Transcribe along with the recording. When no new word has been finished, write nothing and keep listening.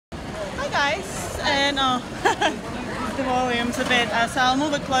guys, and the volume's a bit, so I'll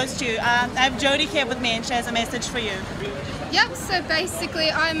move it close to you. I have Jody here with me and she has a message for you. Yep, so basically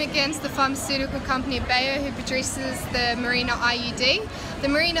I'm against the pharmaceutical company Bayer who produces the Mirena IUD. The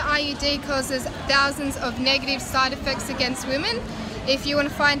Mirena IUD causes thousands of negative side effects against women. If you want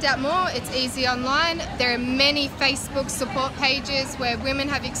to find out more, it's easy online. There are many Facebook support pages where women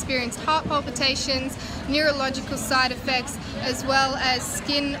have experienced heart palpitations, neurological side effects, as well as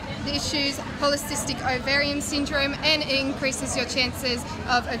skin issues, polycystic ovarian syndrome, and it increases your chances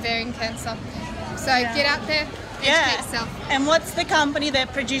of ovarian cancer. So get out there, educate yourself. And what's the company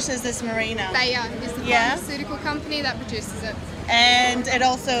that produces this Mirena? Bayer is the pharmaceutical company that produces it. And it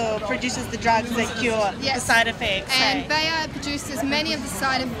also produces the drugs that cure the side effects. And Bayer produces many of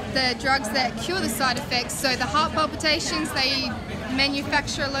the drugs that cure the side effects. So the heart palpitations, they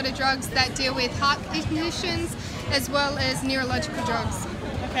manufacture a lot of drugs that deal with heart conditions as well as neurological drugs.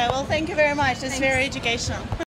 Okay, well thank you very much. It's very educational.